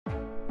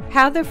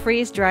How the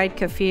freeze-dried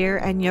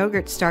kefir and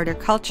yogurt starter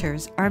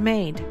cultures are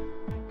made.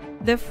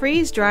 The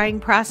freeze-drying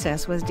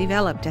process was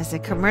developed as a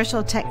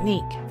commercial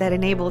technique that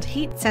enabled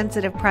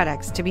heat-sensitive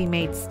products to be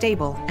made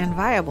stable and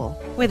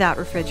viable without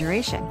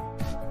refrigeration.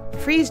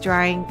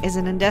 Freeze-drying is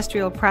an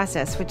industrial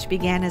process which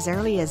began as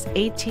early as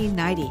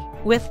 1890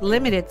 with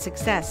limited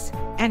success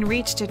and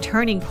reached a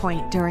turning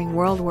point during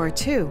World War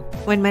II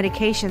when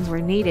medications were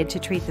needed to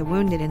treat the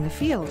wounded in the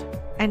field.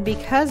 And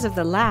because of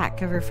the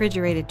lack of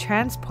refrigerated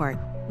transport,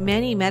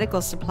 many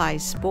medical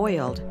supplies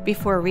spoiled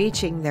before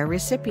reaching their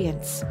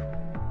recipients.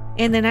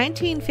 In the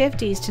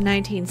 1950s to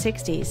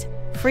 1960s,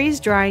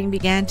 freeze-drying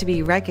began to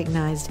be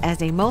recognized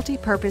as a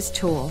multi-purpose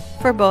tool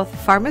for both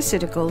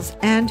pharmaceuticals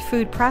and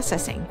food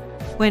processing,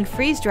 when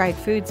freeze-dried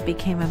foods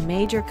became a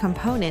major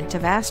component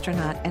of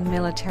astronaut and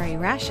military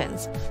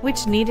rations,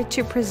 which needed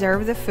to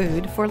preserve the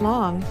food for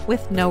long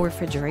with no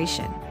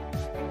refrigeration.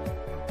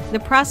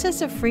 The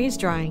process of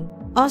freeze-drying,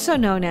 also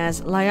known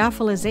as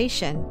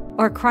lyophilization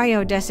or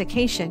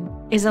cryodesiccation,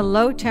 is a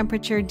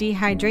low-temperature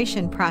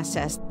dehydration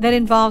process that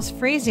involves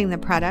freezing the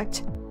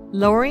product,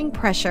 lowering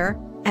pressure,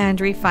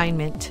 and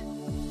refinement.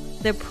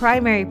 The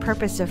primary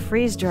purpose of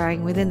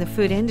freeze-drying within the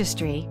food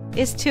industry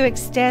is to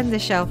extend the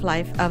shelf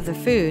life of the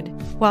food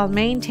while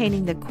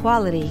maintaining the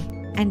quality,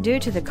 and due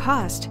to the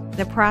cost,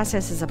 the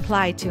process is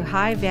applied to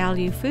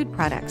high-value food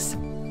products.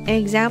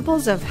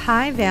 Examples of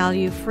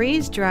high-value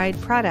freeze-dried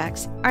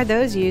products are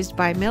those used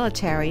by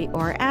military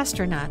or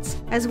astronauts,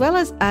 as well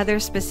as other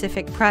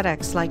specific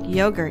products like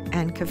yogurt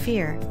and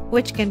kefir,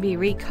 which can be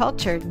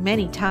recultured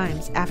many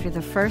times after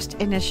the first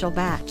initial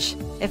batch,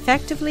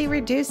 effectively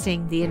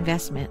reducing the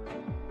investment.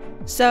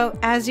 So,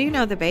 as you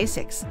know the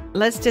basics,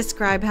 let's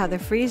describe how the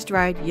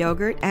freeze-dried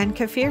yogurt and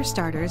kefir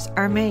starters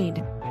are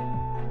made.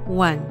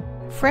 1.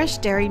 Fresh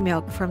dairy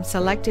milk from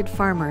selected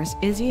farmers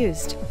is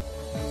used.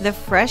 The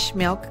fresh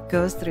milk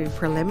goes through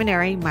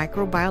preliminary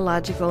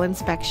microbiological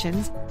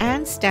inspections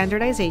and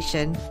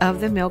standardization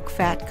of the milk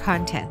fat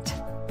content.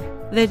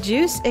 The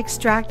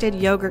juice-extracted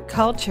yogurt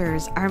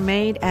cultures are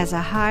made as a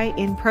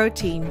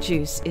high-in-protein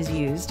juice is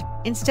used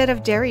instead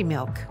of dairy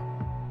milk.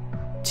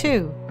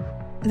 2.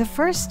 The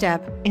first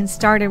step in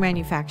starter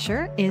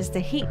manufacture is the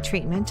heat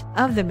treatment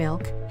of the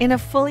milk in a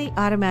fully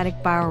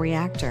automatic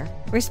bioreactor,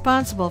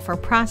 responsible for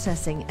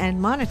processing and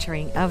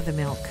monitoring of the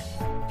milk.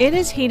 It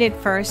is heated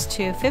first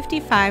to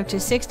 55 to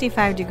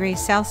 65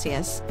 degrees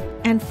Celsius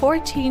and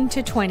 14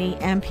 to 20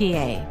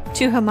 MPa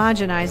to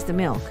homogenize the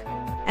milk,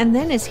 and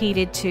then is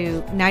heated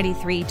to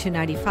 93 to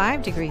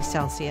 95 degrees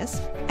Celsius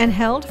and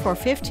held for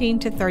 15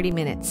 to 30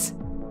 minutes.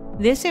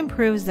 This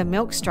improves the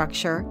milk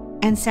structure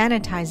and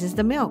sanitizes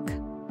the milk.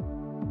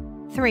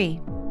 3.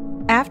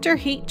 After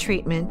heat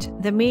treatment,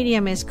 the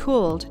medium is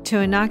cooled to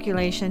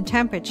inoculation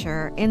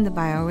temperature in the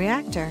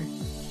bioreactor.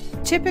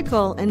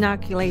 Typical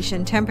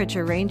inoculation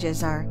temperature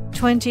ranges are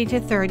 20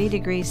 to 30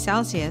 degrees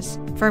Celsius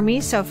for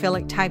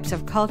mesophilic types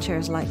of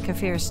cultures like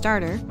kefir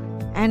starter,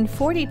 and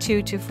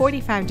 42 to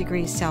 45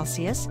 degrees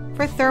Celsius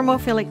for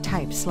thermophilic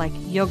types like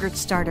yogurt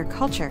starter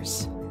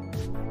cultures.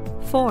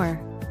 4.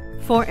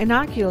 For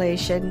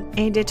inoculation,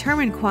 a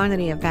determined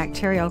quantity of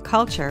bacterial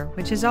culture,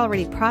 which is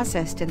already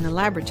processed in the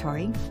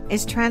laboratory,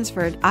 is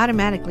transferred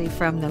automatically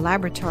from the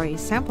laboratory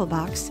sample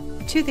box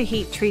to the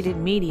heat-treated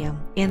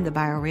medium in the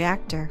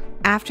bioreactor,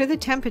 after the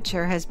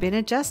temperature has been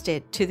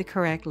adjusted to the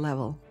correct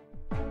level.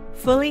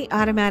 Fully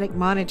automatic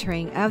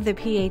monitoring of the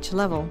pH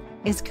level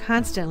is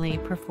constantly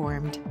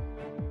performed.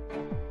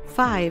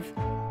 5.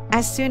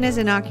 As soon as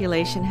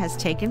inoculation has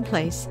taken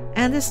place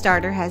and the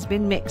starter has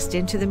been mixed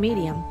into the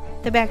medium,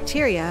 the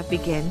bacteria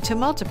begin to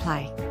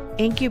multiply.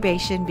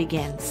 Incubation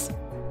begins.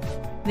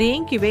 The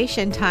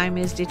incubation time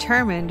is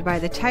determined by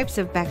the types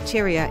of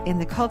bacteria in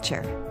the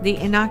culture, the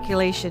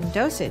inoculation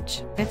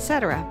dosage,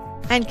 etc.,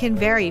 and can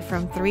vary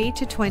from 3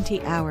 to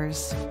 20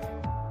 hours.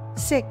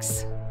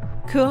 6.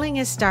 Cooling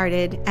is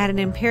started at an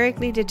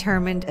empirically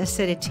determined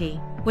acidity,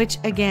 which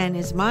again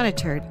is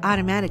monitored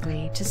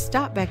automatically to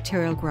stop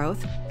bacterial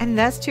growth and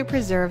thus to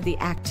preserve the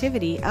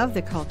activity of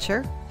the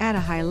culture at a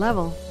high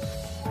level.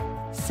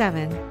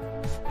 7.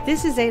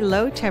 This is a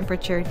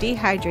low-temperature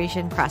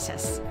dehydration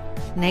process,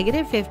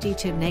 -50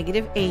 to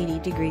 -80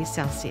 degrees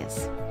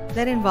Celsius,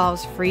 that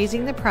involves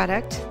freezing the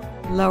product,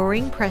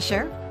 lowering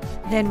pressure,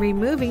 then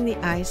removing the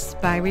ice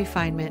by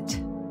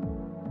refinement.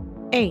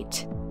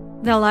 8.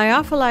 The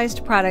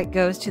lyophilized product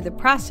goes to the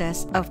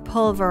process of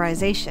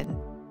pulverization.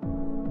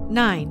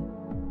 9.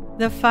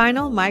 The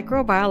final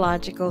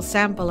microbiological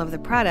sample of the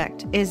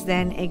product is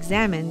then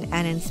examined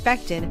and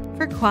inspected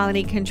for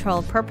quality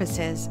control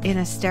purposes in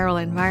a sterile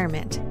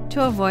environment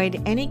to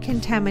avoid any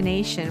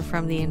contamination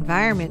from the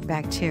environment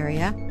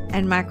bacteria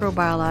and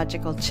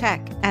microbiological check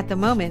at the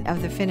moment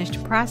of the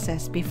finished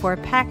process before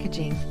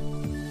packaging.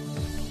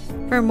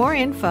 For more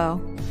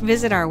info,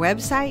 visit our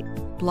website,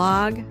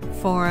 blog,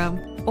 forum,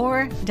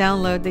 or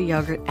download the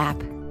Yogurt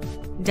app.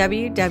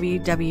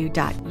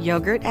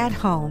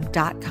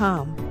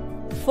 www.yogurtathome.com,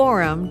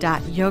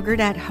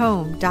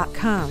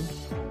 forum.yogurtathome.com,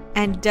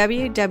 and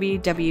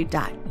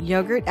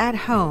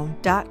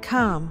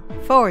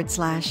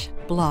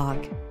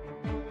www.yogurtathome.com/blog.